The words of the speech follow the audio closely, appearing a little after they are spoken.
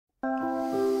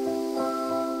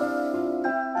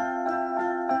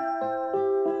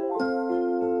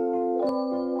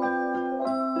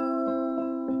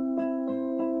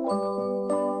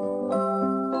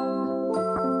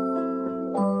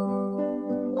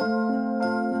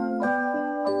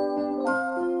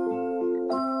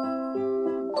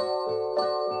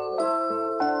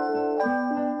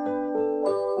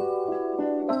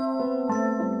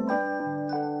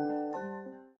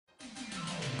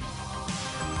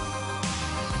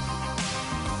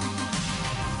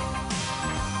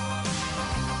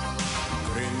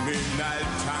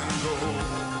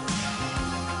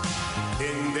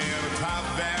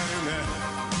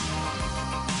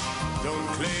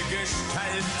dunkle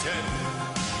Gestalten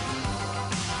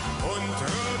und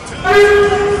rote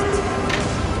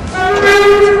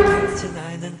Tanz in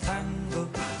einen Tango,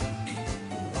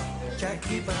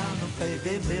 Jackie Brown und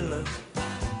Baby Miller.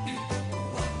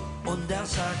 Und er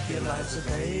sagt dir leise,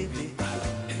 Baby,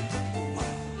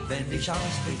 wenn ich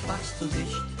ausblick, machst du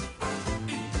nicht.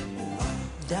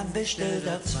 Dann bestellt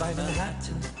er 2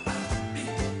 Manhattan.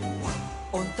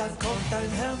 Und dann kommt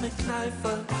ein Herr mit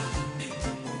Kneifer.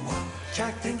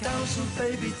 Jack denkt aus und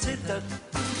Baby zittert.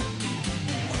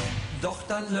 Doch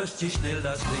dann löst sich schnell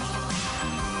das Licht.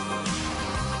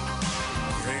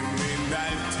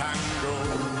 Kriminaltango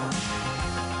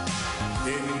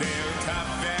in der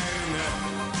Taverne,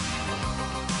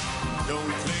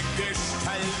 dunkle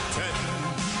Gestalten,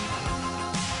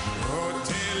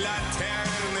 rote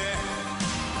Laterne,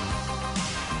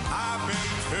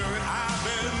 Abend für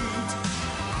Abend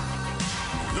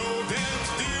lodert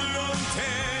die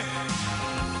Lunte,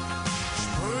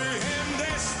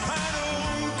 sprühende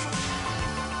Spannung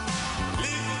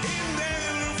liegt in der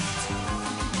Luft.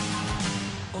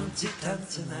 Und sie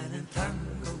tanzen einen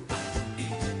Tango,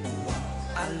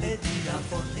 alle die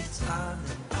davon nichts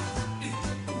ahnen.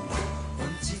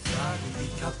 Und sie fragen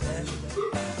die Kapelle,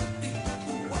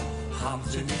 haben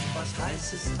sie nicht was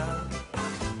Heißes da?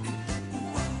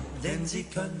 Denn sie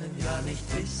können ja nicht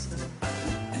wissen,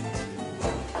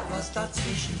 was da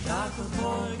zwischen Tag und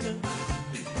Morgen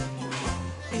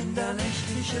in der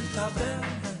nächtlichen Taverne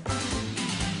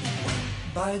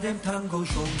bei dem Tango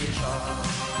schon geschah.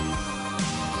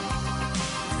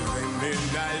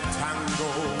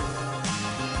 Kriminaltango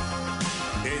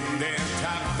in der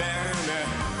Taverne.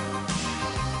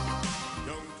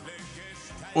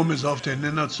 Um es auf den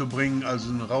Nenner zu bringen, also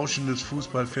ein rauschendes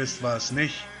Fußballfest war es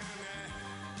nicht.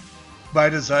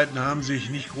 Beide Seiten haben sich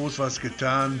nicht groß was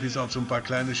getan, bis auf so ein paar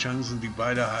kleine Chancen, die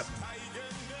beide hatten.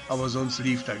 Aber sonst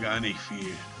lief da gar nicht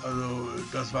viel. Also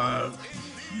das war ein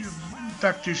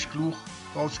taktisch klug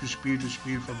rausgespieltes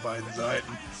Spiel von beiden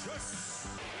Seiten.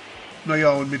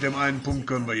 Naja, und mit dem einen Punkt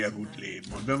können wir ja gut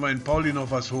leben. Und wenn wir in Pauli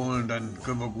noch was holen, dann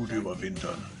können wir gut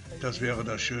überwintern. Das wäre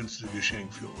das schönste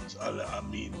Geschenk für uns alle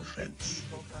Arminen-Fans.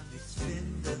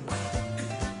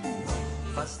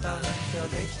 Was daran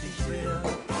verdächtig wäre,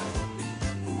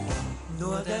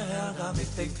 nur der Herr da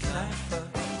mit dem Kneifer,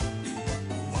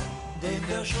 dem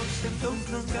der Schuss im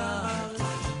Dunkeln gab,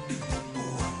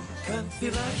 könnt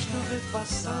vielleicht noch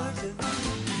etwas sagen,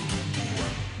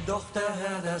 doch der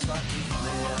Herr, der sagt nicht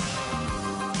mehr.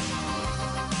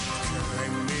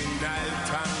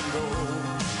 Kriminaltango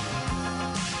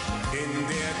in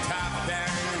der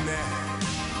Taverne,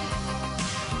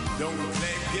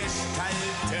 dunkle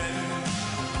Gestalten,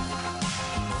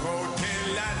 rote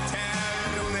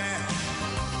Laterne,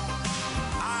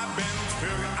 Abend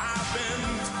für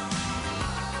Abend,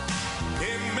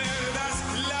 immer das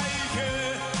Gleiche,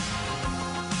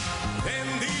 denn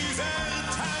dieser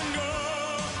Tango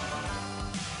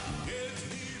geht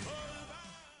nie vorbei.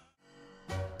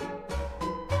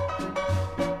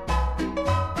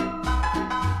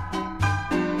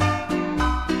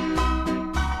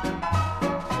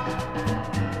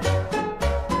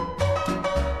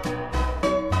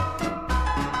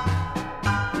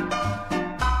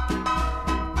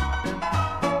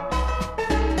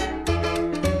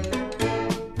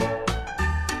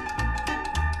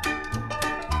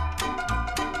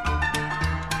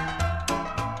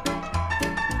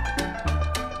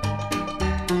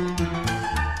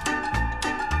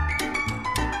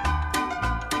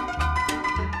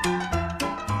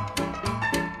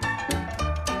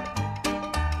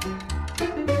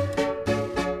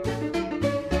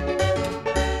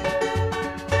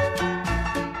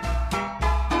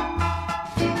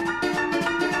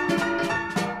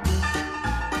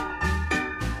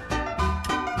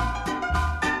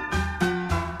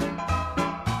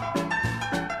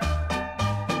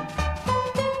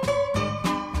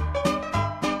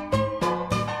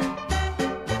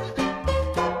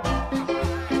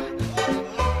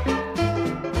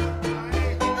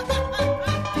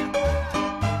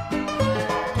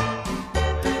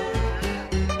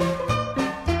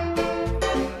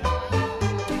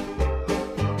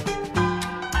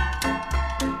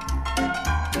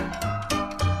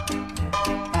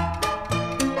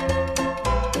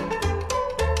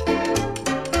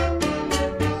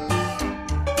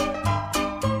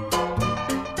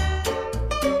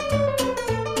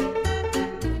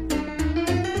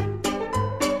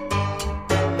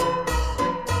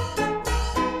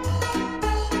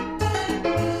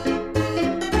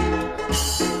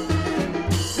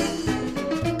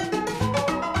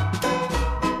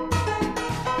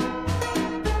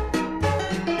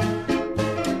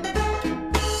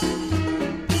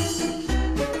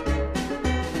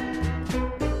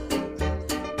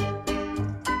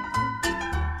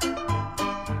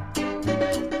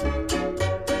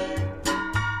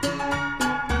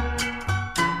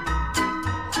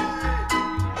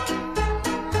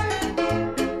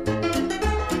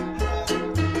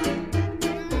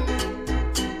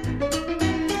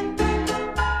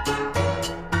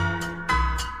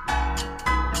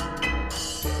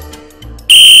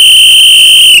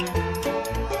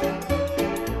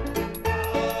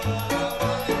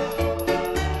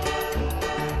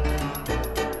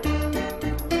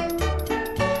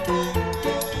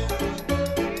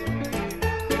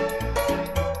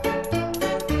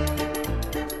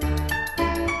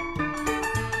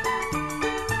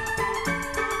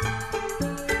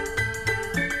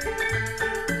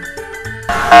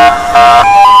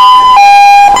 Musik